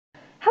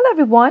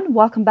everyone,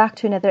 welcome back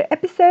to another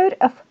episode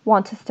of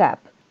Want to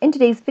Step. In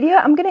today's video,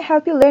 I'm going to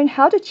help you learn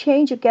how to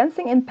change your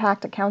Genshin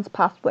Impact account's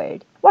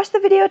password. Watch the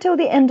video till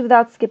the end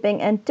without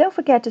skipping and don't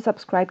forget to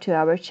subscribe to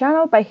our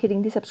channel by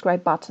hitting the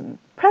subscribe button.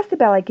 Press the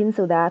bell icon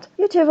so that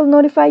YouTube will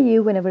notify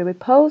you whenever we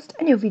post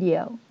a new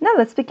video. Now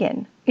let's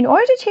begin. In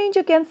order to change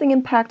your Genshin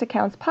Impact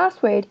account's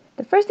password,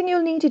 the first thing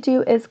you'll need to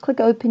do is click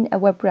open a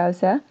web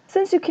browser.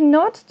 Since you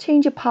cannot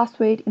change your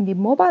password in the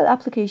mobile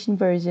application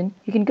version,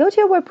 you can go to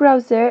your web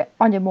browser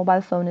on your mobile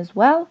phone as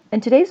well.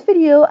 In today's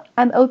video,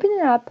 I'm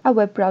opening up a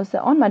web browser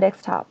on my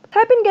desktop.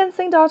 Type in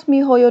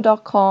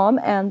genshin.mihoyo.com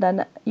and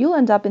then you'll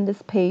end up in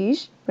this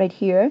page right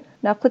here.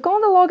 Now click on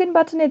the login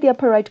button at the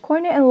upper right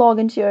corner and log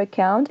into your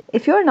account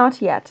if you're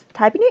not yet.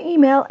 Type in your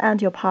email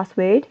and your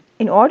password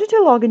in order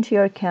to log into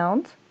your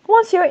account.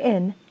 Once you're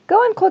in,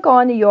 go and click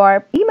on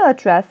your email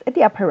address at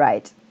the upper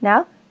right.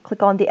 Now,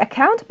 click on the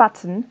Account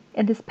button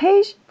in this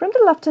page. From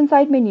the left-hand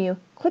side menu,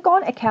 click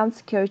on Account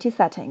Security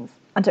Settings.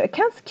 Under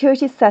Account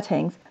Security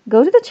Settings,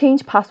 go to the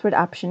Change Password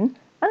option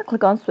and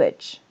click on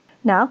Switch.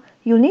 Now,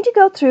 you'll need to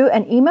go through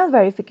an email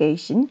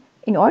verification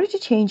in order to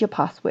change your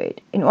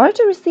password. In order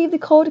to receive the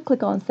code,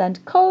 click on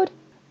Send Code,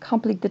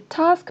 complete the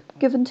task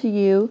given to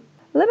you.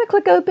 Let me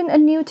click open a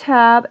new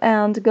tab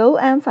and go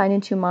and sign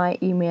into my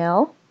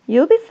email.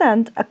 You'll be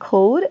sent a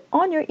code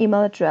on your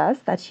email address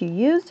that you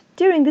used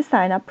during the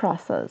sign-up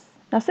process.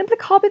 Now simply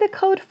copy the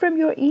code from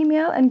your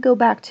email and go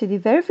back to the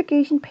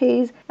verification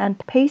page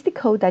and paste the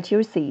code that you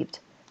received.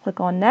 Click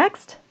on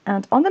Next,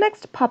 and on the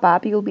next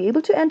pop-up, you'll be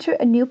able to enter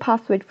a new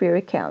password for your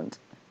account.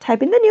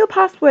 Type in the new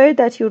password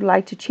that you'd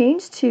like to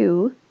change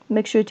to.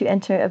 Make sure to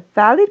enter a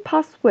valid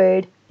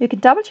password. You can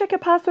double-check your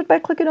password by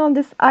clicking on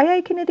this eye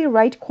icon at the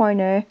right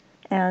corner.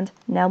 And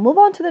now move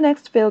on to the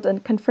next field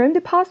and confirm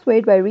the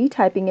password by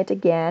retyping it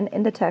again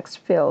in the text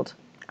field.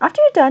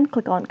 After you're done,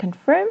 click on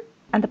Confirm,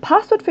 and the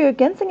password for your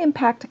Genshin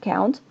Impact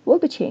account will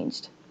be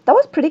changed. That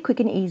was pretty quick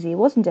and easy,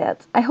 wasn't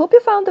it? I hope you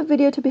found the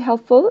video to be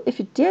helpful. If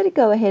you did,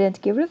 go ahead and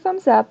give it a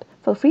thumbs up.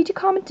 Feel free to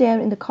comment down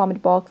in the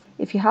comment box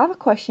if you have a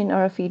question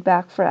or a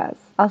feedback for us.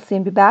 I'll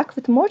soon be back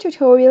with more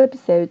tutorial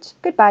episodes.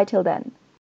 Goodbye till then.